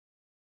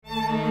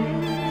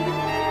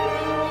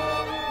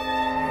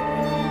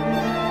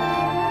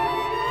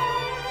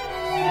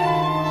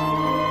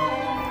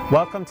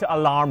Welcome to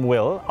Alarm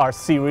Will, our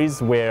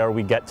series where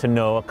we get to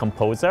know a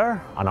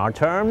composer on our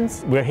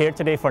terms. We're here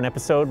today for an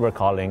episode we're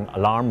calling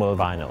Alarm Will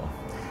Vinyl.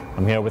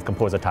 I'm here with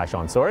composer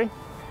Tyshawn Sorey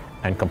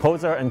and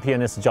composer and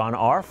pianist John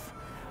Orfe,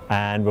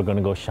 and we're going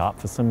to go shop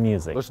for some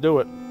music. Let's do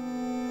it.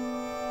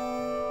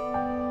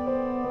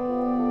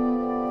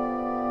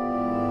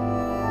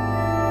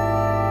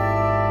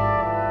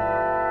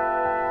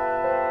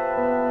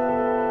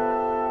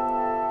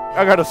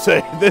 I gotta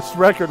say, this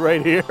record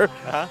right here,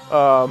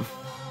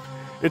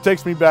 it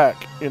takes me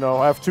back. You know,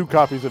 I have two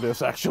copies of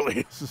this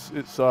actually.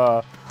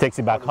 Takes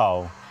you back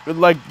how?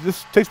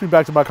 This takes me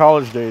back to my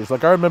college days.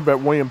 Like, I remember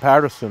at William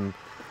Patterson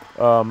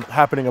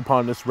happening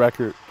upon this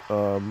record,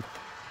 and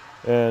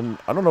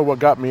I don't know what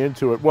got me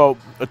into it. Well,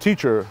 a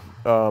teacher,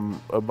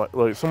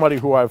 like somebody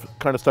who I've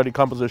kind of studied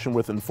composition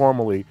with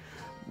informally,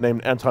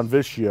 named Anton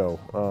Vishio,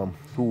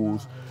 who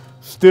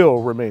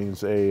still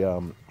remains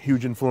a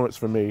huge influence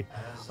for me.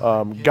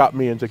 Got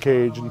me into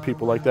Cage and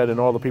people like that, and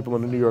all the people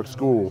in the New York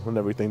school and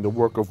everything, the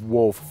work of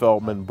Wolfe,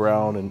 Feldman,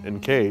 Brown,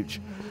 and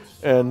Cage.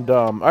 And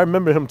I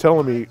remember him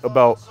telling me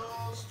about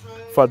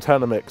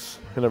Fontanamics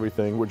and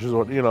everything, which is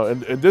what, you know,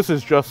 and this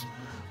is just,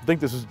 I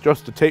think this is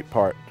just the tape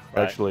part,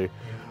 actually.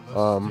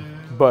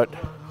 But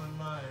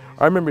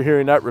I remember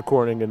hearing that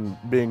recording and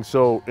being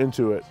so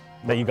into it.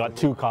 That you got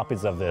two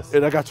copies of this.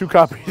 And I got two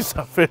copies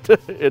of it.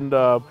 And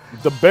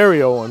the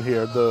Barrio on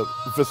here, the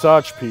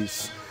Visage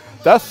piece,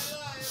 that's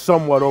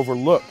somewhat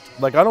overlooked.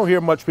 Like, I don't hear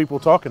much people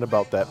talking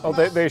about that. Oh,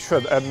 they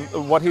should.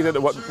 And what he did,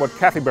 what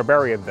Kathy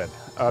Barbarian did,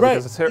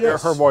 because it's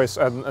her voice,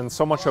 and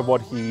so much of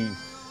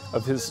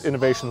of his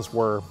innovations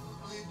were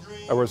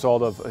a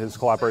result of his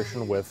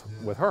collaboration with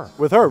her.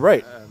 With her,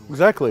 right?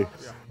 Exactly.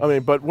 I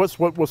mean, but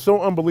what was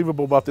so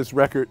unbelievable about this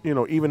record, you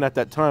know, even at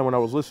that time when I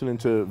was listening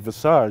to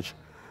Visage,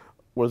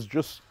 was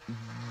just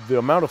the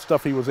amount of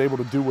stuff he was able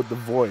to do with the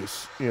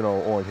voice, you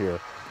know, on here.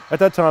 At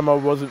that time, I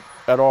wasn't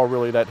at all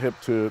really that hip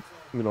to,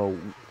 you know,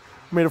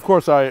 I mean, of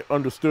course, I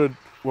understood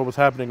what was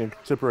happening in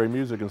contemporary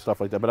music and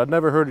stuff like that, but I'd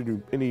never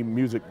heard any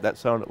music that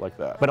sounded like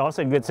that. But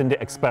also it gets into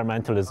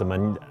experimentalism,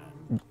 and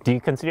do you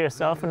consider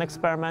yourself an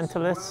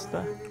experimentalist?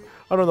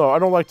 I don't know. I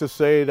don't like to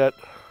say that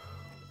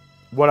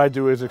what I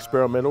do is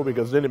experimental,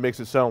 because then it makes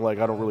it sound like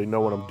I don't really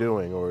know what I'm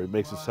doing, or it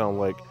makes it sound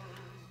like,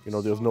 you know,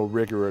 there's no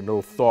rigor or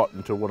no thought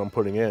into what I'm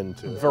putting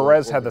into.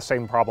 Varese had the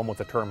same problem with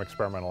the term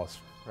experimentalist.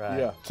 Right.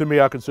 Yeah. To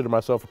me, I consider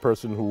myself a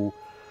person who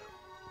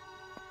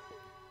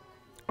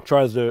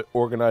tries to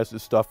organize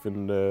this stuff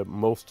in the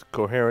most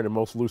coherent and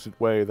most lucid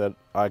way that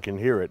I can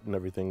hear it and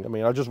everything. I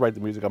mean, I just write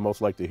the music I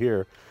most like to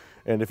hear.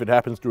 And if it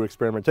happens through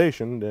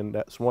experimentation, then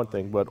that's one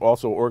thing. But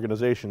also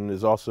organization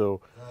is also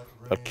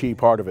a key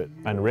part of it.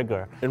 And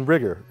rigor. And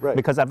rigor, right.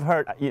 Because I've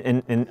heard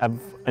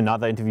in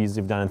other interviews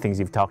you've done and things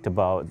you've talked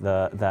about,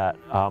 that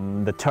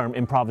the term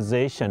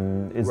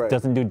improvisation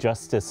doesn't do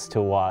justice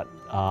to what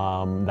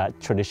that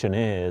tradition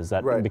is.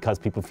 That because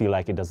people feel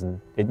like it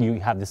doesn't, you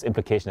have this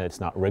implication that it's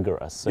not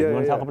rigorous. So you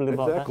want to talk a little bit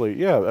about that? Exactly,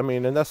 yeah. I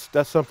mean, and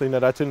that's something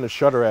that I tend to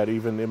shudder at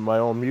even in my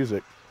own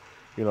music.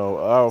 You know,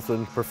 I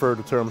often prefer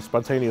the term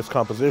spontaneous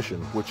composition,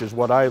 which is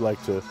what I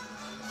like to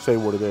say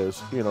what it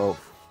is. You know,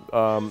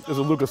 there's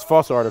a Lucas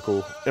Foss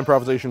article,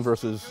 Improvisation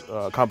versus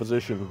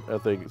Composition, I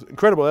think. It's an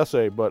incredible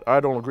essay, but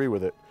I don't agree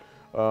with it.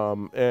 For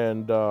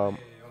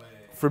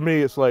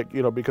me, it's like,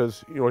 you know,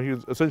 because, you know, he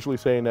was essentially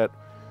saying that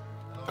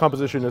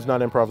composition is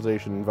not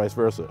improvisation and vice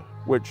versa,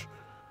 which,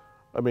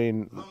 I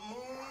mean,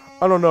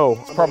 I don't know.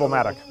 It's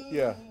problematic.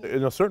 Yeah,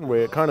 in a certain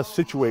way, it kind of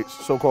situates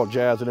so-called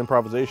jazz and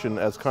improvisation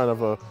as kind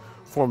of a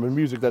form of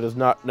music that is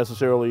not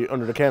necessarily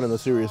under the canon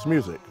of serious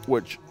music,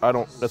 which I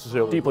don't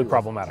necessarily deeply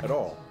problematic at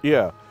all.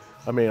 Yeah,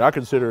 I mean, I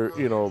consider,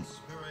 you know,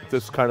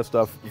 this kind of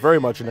stuff very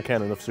much in the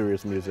canon of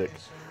serious music.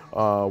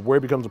 Where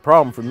it becomes a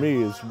problem for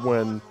me is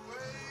when,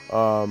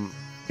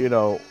 you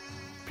know,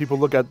 people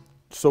look at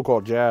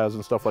so-called jazz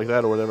and stuff like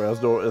that or whatever as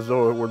though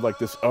it were like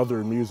this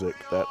other music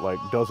that like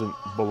doesn't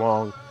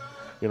belong.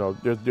 You know,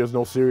 there's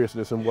no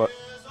seriousness in what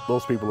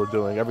those people are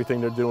doing.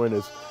 Everything they're doing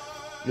is,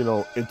 you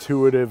know,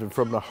 intuitive and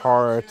from the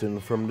heart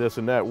and from this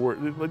and that.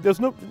 Like,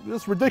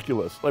 it's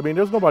ridiculous. I mean,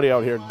 there's nobody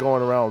out here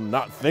going around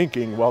not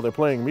thinking while they're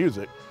playing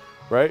music,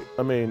 right?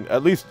 I mean,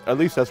 at least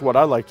that's what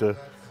I like to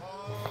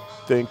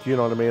think. You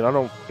know what I mean? I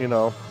don't, you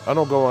know, I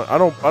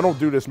don't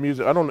do this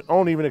music. I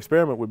don't even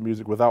experiment with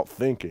music without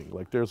thinking.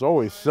 Like, there's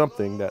always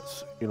something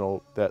that's, you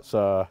know,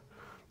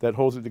 that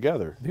holds it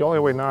together. The only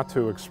way not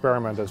to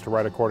experiment is to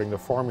write according to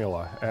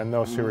formula, and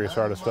no serious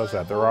artist does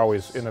that. They're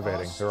always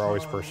innovating. They're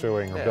always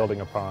pursuing or building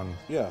upon.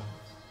 Yeah.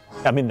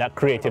 I mean, that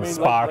creative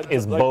spark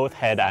is both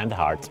head and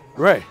heart.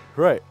 Right,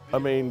 right. I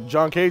mean,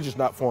 John Cage is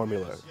not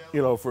formula,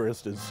 you know, for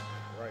instance.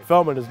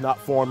 Feldman is not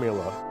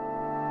formula.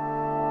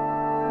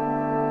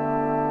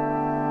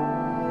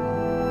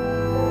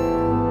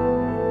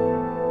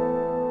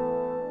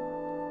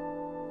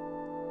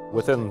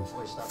 Within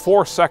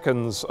 4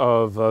 seconds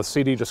of a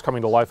CD just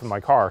coming to life in my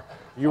car,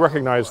 you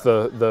recognize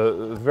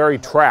the very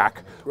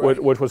track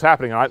which was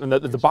happening. And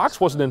the box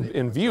wasn't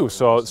in view,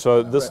 so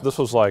this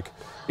was like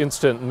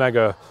instant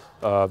mega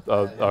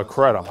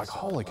cred. I'm like,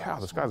 holy cow,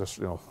 this guy just,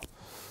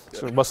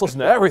 must listen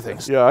to everything.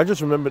 Yeah, I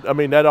just remembered, I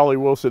mean, that Ollie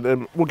Wilson,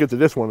 and we'll get to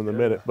this one in a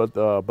minute, but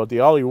the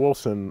Ollie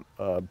Wilson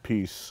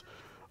piece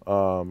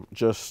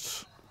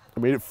just, I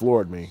mean, it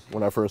floored me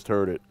when I first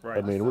heard it. Right.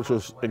 I mean, it was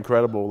just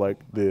incredible, like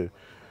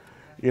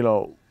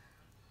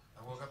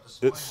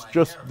it's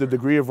just the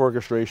degree of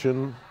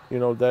orchestration,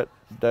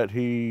 that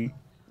he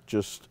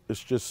just,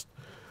 it's just,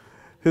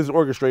 his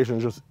orchestration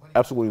is just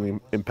absolutely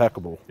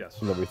impeccable.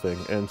 Yes. And everything.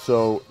 And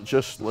so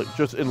just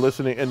in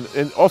listening,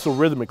 and also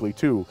rhythmically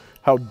too,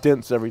 how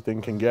dense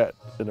everything can get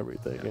and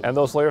everything. And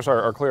those layers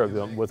are clear.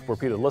 With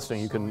repeated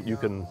listening, you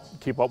can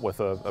keep up with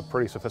a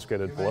pretty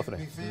sophisticated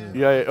polyphony.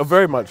 Yeah,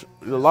 very much.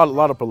 A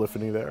lot of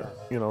polyphony there,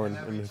 in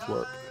his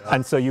work.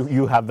 And so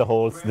you have the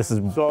whole, this is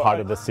part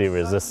of the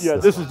series.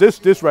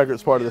 This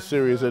record's part of the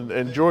series,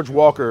 and George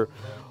Walker,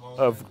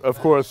 of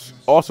course,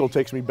 also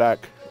takes me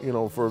back,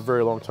 for a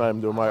very long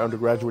time during my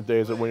undergraduate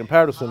days at William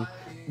Patterson.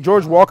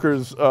 George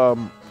Walker's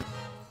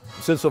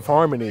sense of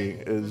harmony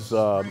is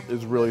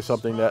really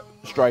something that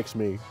strikes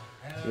me,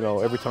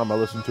 every time I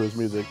listen to his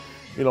music.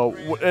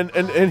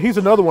 And he's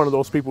another one of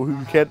those people who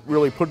you can't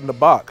really put in a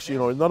box.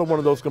 Another one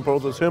of those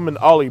composers, him and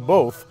Ollie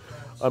both.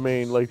 I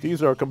mean, like,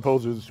 these are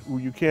composers who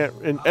you can't,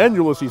 and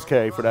Ulysses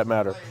K for that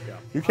matter,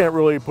 you can't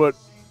really put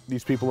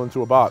these people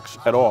into a box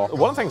at all.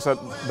 One of the things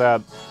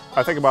that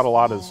I think about a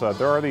lot is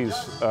there are these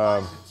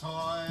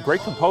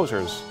great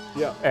composers,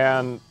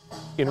 and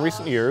in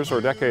recent years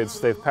or decades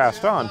they've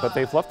passed on, but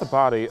they've left a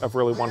body of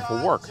really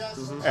wonderful work.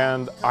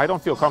 And I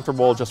don't feel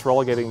comfortable just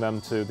relegating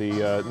them to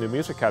the new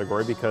music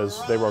category,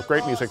 because they wrote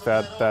great music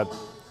that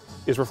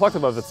is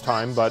reflective of its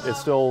time, but it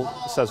still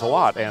says a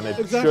lot, and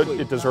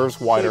it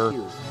deserves wider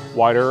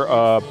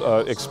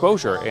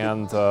exposure,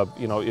 and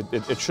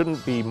it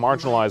shouldn't be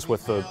marginalized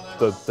with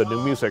the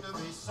new music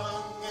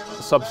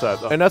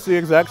subset. And that's the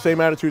exact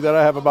same attitude that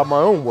I have about my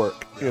own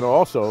work.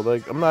 Also,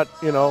 like, I'm not,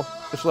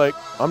 it's like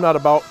I'm not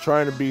about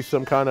trying to be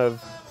some kind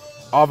of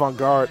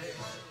avant-garde,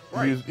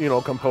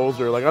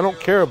 composer. Like, I don't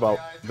care about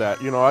that.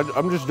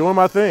 I'm just doing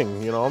my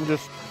thing. I'm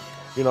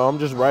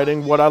just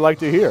writing what I like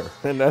to hear,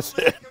 and that's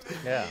it.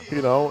 Yeah.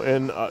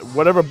 And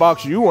whatever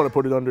box you want to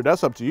put it under,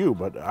 that's up to you.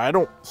 But I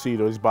don't see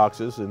those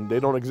boxes, and they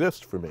don't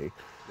exist for me.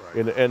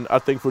 Right. And I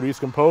think for these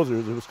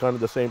composers, it was kind of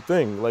the same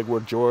thing. Like,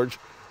 where George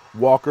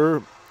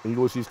Walker,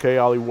 Ulysses K,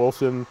 Ollie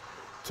Wilson,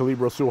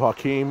 Talib Rasul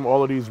Hakim,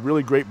 all of these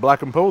really great black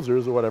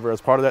composers or whatever, as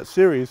part of that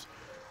series,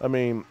 I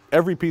mean,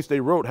 every piece they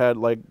wrote had,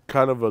 like,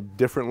 kind of a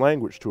different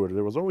language to it.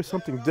 There was always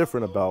something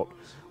different about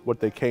what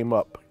they came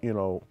up,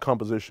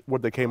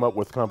 what they came up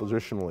with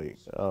compositionally.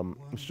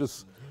 It's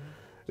just,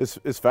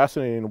 it's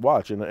fascinating to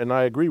watch, and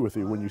I agree with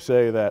you when you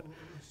say that,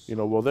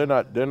 well, they're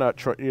not,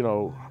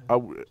 I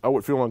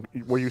would feel,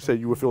 when you say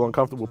you would feel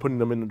uncomfortable putting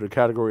them into the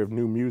category of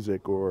new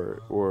music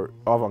or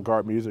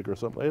avant-garde music or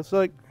something. It's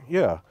like,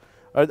 yeah,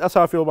 that's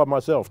how I feel about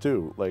myself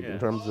too. Like, in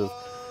terms of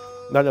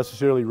not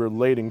necessarily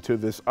relating to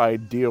this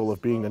ideal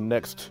of being the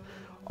next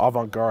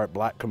avant-garde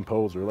black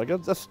composer. Like,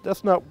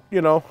 that's not,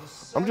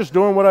 I'm just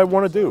doing what I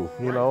want to do,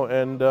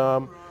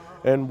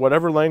 and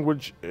whatever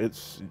language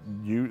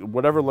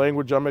whatever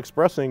language I'm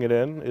expressing it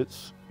in,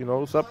 it's,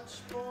 it's up,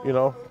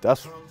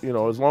 that's,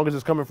 as long as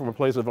it's coming from a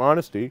place of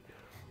honesty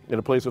and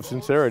a place of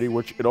sincerity,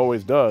 which it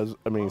always does.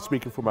 I mean,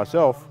 speaking for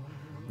myself,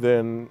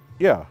 then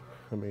yeah,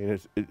 I mean,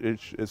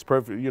 it's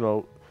perfect,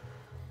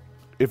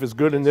 if it's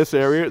good in this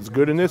area, it's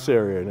good in this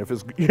area, and if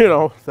it's,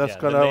 that's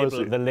kind of how it's.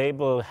 The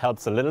label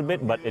helps a little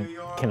bit, but it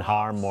can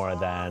harm more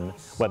than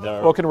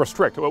whether. Well, it can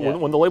restrict. Yeah.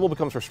 When the label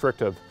becomes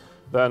restrictive,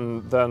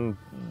 then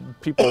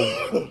people,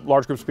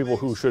 large groups of people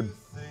who should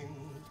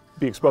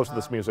be exposed to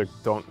this music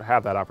don't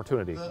have that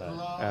opportunity,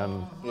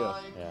 and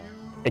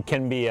it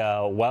can be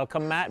a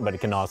welcome mat, but it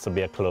can also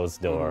be a closed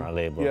door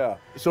label. Yeah.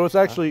 So it's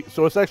actually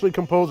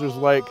composers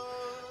like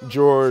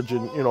George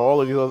and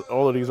all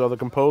of these other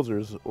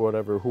composers or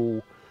whatever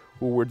who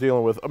we're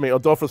dealing with. I mean,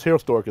 Adolphus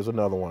Hailstork is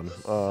another one.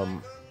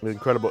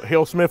 Incredible.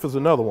 Hale Smith is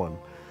another one.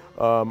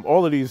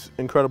 All of these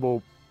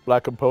incredible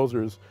black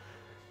composers,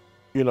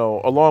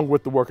 along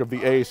with the work of the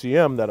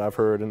AACM that I've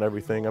heard and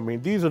everything. I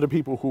mean, these are the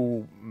people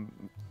who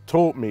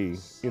told me,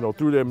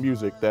 through their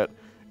music, that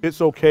it's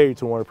okay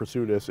to want to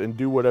pursue this and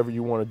do whatever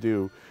you want to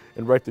do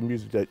and write the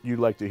music that you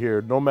like to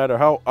hear, no matter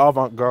how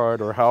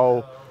avant-garde or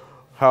how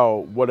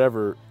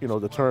whatever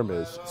the term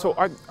is. So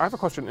I have a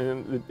question,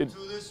 and it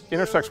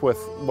intersects with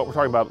what we're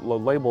talking about,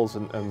 labels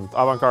and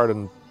avant-garde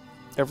and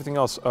everything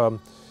else.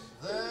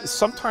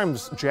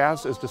 Sometimes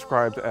jazz is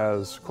described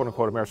as,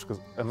 quote-unquote,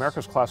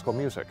 America's classical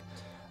music.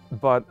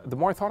 But the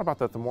more I thought about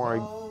that, the more I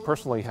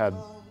personally had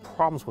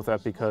problems with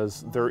that,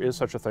 because there is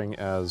such a thing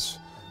as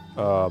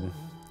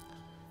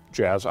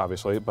jazz,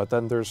 obviously, but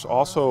then there's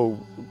also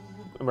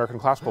American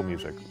classical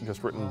music,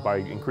 just written by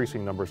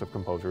increasing numbers of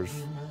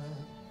composers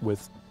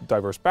with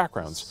diverse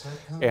backgrounds.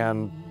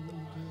 And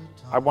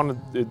I wanted,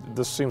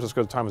 this seems as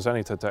good a time as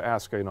any to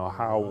ask,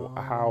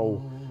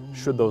 how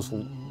should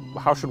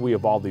we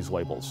evolve these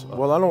labels?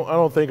 Well, I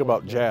don't think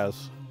about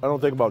jazz. I don't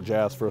think about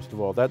jazz, first of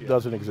all. That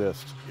doesn't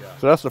exist. Yeah.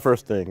 So that's the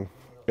first thing.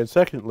 And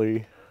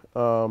secondly,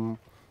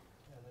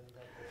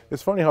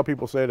 It's funny how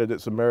people say that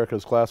it's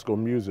America's classical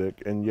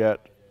music, and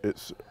yet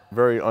it's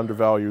very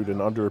undervalued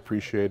and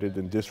underappreciated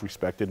and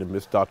disrespected and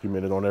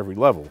misdocumented on every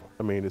level.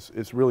 I mean,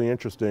 it's really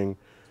interesting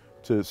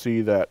to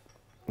see that,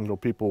 you know,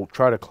 people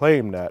try to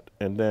claim that,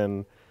 and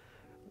then,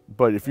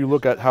 but if you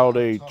look at how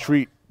they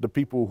treat the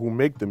people who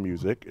make the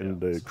music and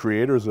the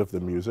creators of the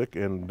music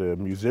and the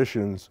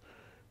musicians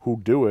who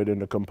do it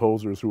and the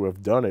composers who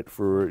have done it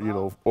for, you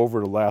know, over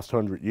the last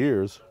 100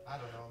 years,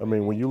 I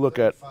mean, when you look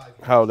at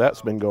how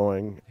that's been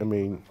going, I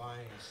mean,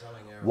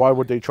 why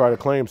would they try to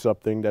claim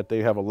something that they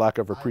have a lack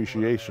of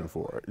appreciation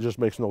for? It just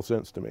makes no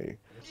sense to me.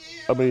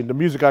 I mean, the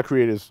music I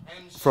create is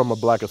from a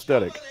black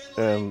aesthetic,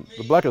 and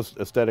the black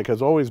aesthetic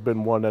has always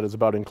been one that is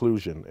about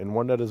inclusion and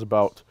one that is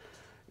about,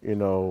 you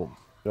know,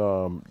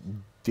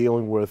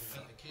 dealing with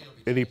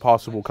any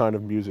possible kind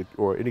of music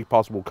or any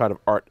possible kind of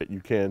art that you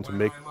can to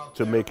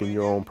make in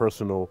your own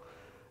personal,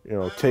 you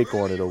know, take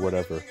on it or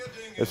whatever.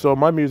 And so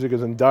my music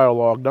is in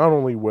dialogue not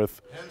only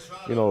with,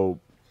 you know,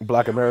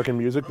 Black American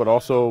music, but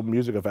also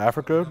music of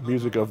Africa,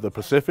 music of the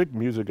Pacific,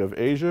 music of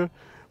Asia,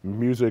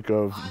 music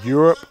of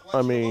Europe.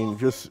 I mean,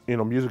 just, you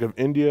know, music of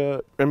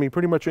India. I mean,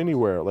 pretty much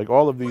anywhere. Like,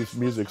 all of these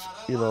musics,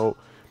 you know,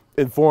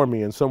 inform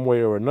me in some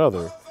way or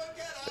another.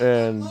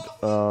 And,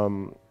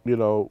 you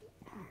know,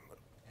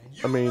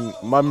 I mean,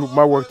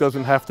 my work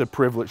doesn't have to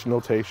privilege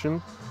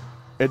notation.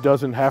 It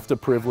doesn't have to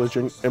privilege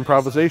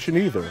improvisation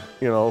either,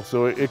 you know.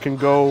 So it can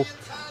go,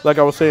 like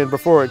I was saying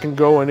before, it can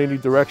go in any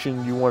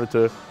direction you want it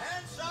to.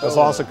 As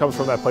long as it comes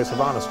from that place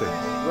of honesty.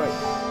 Right.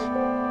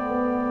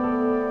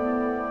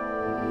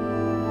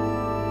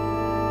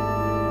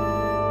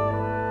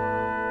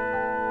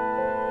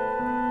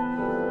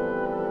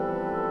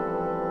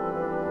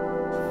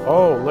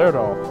 Oh,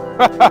 Laerdal.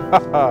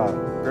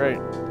 Great.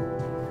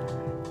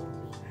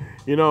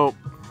 You know,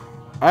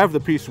 I have the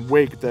piece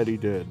Wake that he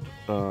did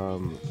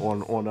on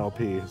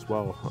LP as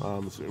well,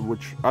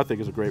 which I think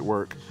is a great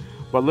work.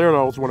 But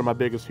Laerdal is one of my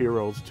biggest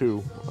heroes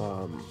too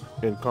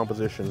in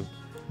composition.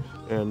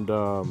 And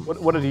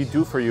what did he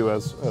do for you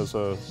as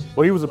a?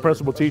 Well, he was a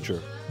principal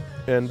teacher,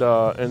 and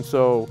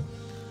so,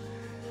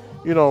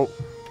 you know,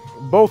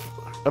 both.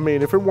 I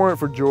mean, if it weren't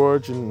for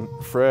George and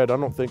Fred, I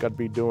don't think I'd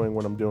be doing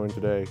what I'm doing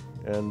today.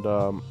 And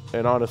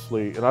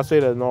honestly, and I say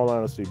that in all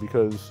honesty,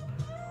 because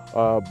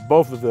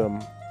both of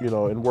them, you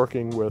know, in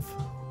working with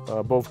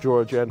both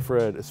George and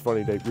Fred, it's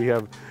funny that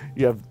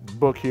you have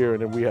book here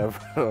and then we have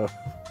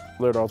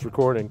Laerdal's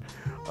recording.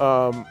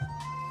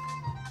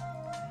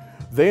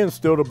 They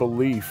instilled a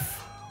belief,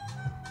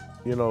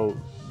 you know,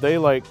 they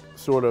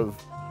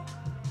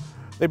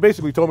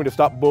basically told me to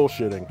stop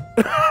bullshitting.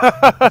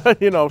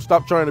 You know,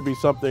 stop trying to be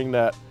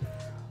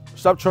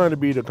stop trying to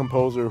be the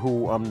composer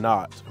who I'm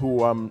not,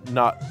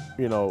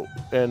 you know.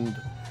 And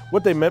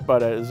what they meant by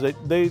that is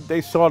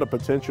they saw the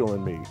potential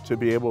in me to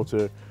be able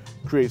to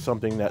create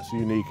something that's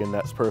unique and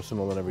that's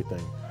personal and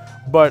everything.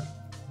 But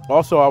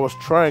also, I was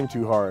trying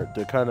too hard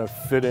to kind of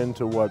fit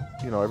into what,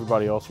 you know,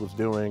 everybody else was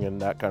doing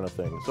and that kind of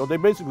thing. So they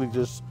basically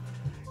just,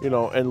 you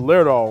know, and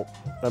Laerdal,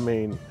 I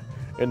mean,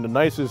 in the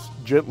nicest,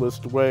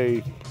 gentlest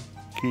way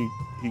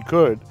he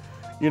could,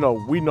 you know,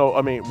 we know,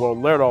 I mean, well,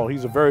 Laerdal,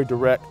 he's a very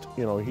direct,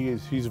 you know,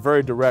 he's a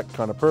very direct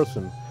kind of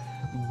person,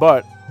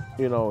 but,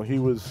 you know, he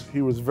was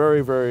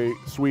very, very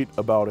sweet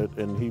about it,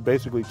 and he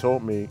basically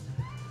told me,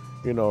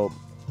 you know,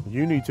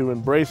 you need to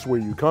embrace where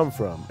you come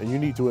from, and you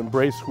need to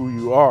embrace who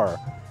you are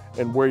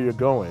and where you're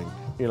going,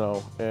 you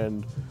know,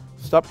 and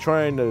stop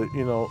trying to,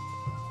 you know,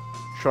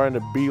 trying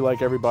to be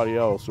like everybody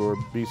else or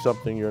be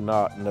something you're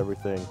not and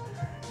everything.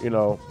 You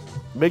know,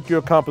 make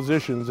your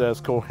compositions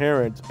as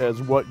coherent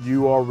as what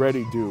you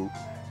already do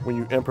when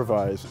you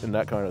improvise and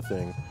that kind of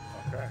thing.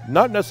 Okay.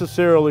 Not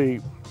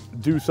necessarily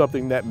do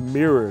something that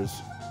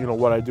mirrors, you know,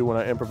 what I do when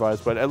I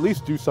improvise, but at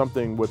least do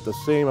something with the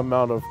same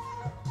amount of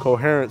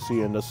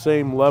coherency and the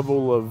same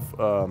level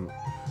of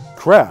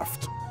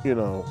craft, you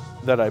know,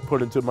 that I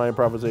put into my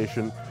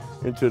improvisation,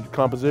 into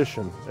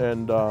composition.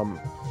 And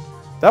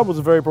that was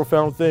a very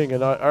profound thing.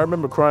 And I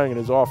remember crying in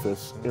his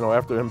office, you know,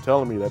 after him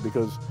telling me that,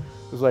 because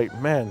it was like,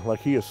 man, like,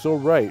 he is so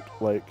right.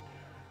 Like,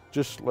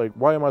 just like,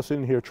 why am I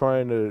sitting here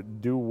trying to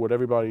do what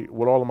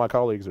all of my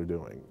colleagues are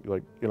doing?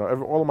 Like, you know,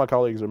 all of my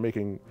colleagues are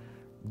making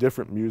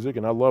different music,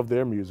 and I love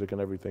their music and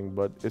everything,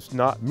 but it's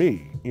not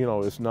me. You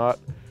know, it's not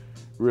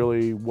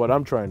really what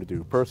I'm trying to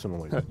do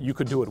personally. You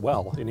could do it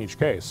well in each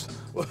case,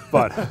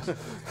 but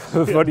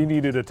but you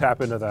needed to tap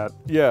into that.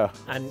 Yeah,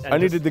 and I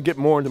needed to get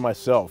more into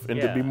myself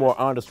and to be more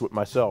honest with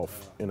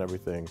myself and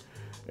everything.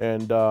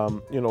 And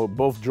you know,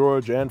 both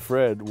George and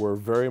Fred were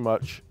very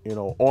much, you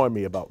know, on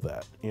me about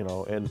that, you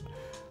know, and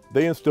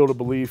they instilled a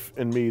belief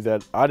in me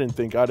that I didn't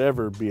think I'd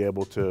ever be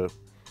able to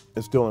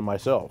instill in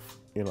myself,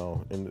 you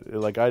know, and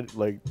like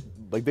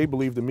they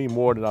believed in me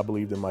more than I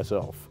believed in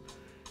myself,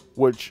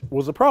 which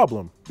was a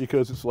problem,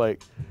 because it's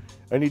like,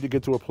 I need to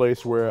get to a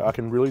place where I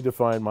can really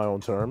define my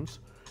own terms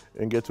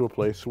and get to a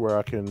place where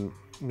I can,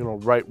 you know,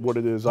 write what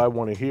it is I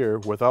want to hear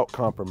without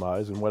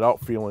compromise and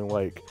without feeling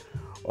like,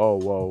 oh,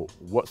 well,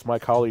 what's my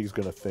colleagues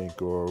going to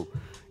think, or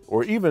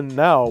Or even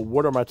now,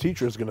 what are my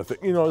teachers going to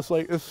think? You know, it's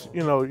like,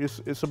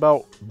 it's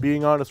about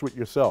being honest with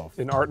yourself.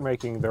 In art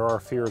making, there are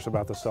fears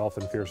about the self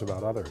and fears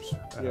about others.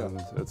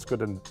 And it's good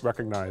to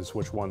recognize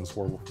which ones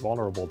we're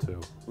vulnerable to.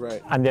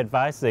 Right. And the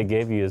advice they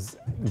gave you is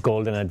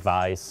golden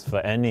advice for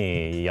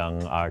any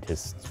young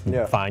artist.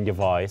 Yeah. Find your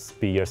voice,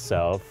 be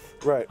yourself.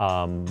 Right.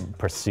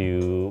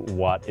 Pursue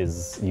what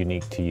is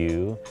unique to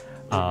you.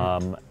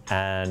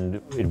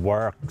 And it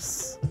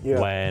works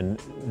when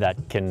that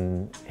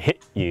can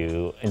hit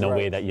you in a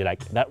way that you're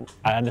like,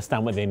 I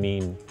understand what they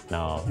mean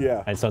now.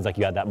 Yeah. And it sounds like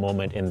you had that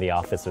moment in the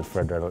office with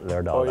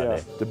their doll that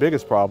day. The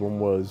biggest problem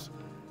was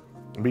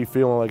me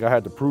feeling like I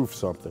had to prove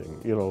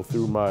something, you know,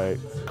 through my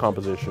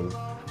composition,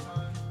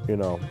 you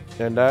know,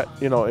 and that,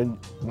 you know, and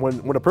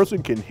when a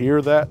person can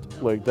hear that,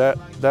 like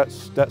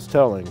that's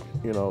telling,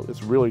 you know,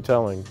 it's really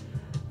telling.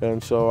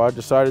 And so I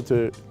decided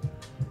to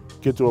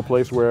get to a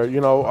place where, you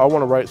know, I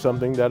want to write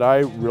something that I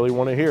really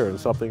want to hear and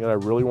something that I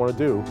really want to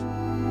do.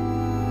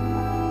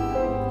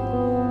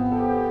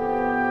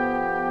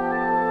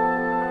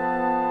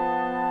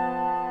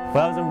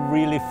 Well, it was a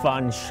really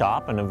fun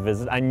shop and a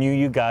visit. I knew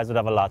you guys would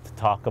have a lot to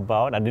talk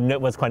about. I didn't know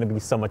it was going to be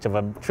so much of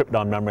a trip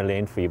down memory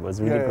lane for you. It was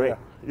really great.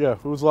 Yeah,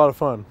 it was a lot of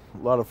fun,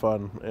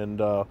 And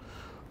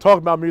talk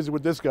about music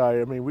with this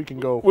guy, I mean, we can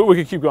go. We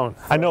can keep going.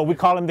 I know, we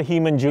call him the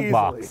Human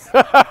Jukebox.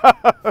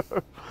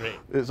 Great.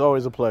 It's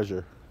always a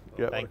pleasure.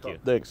 Thank you.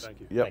 Thanks. Thank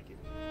you. Yep.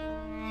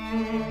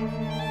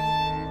 Thank you.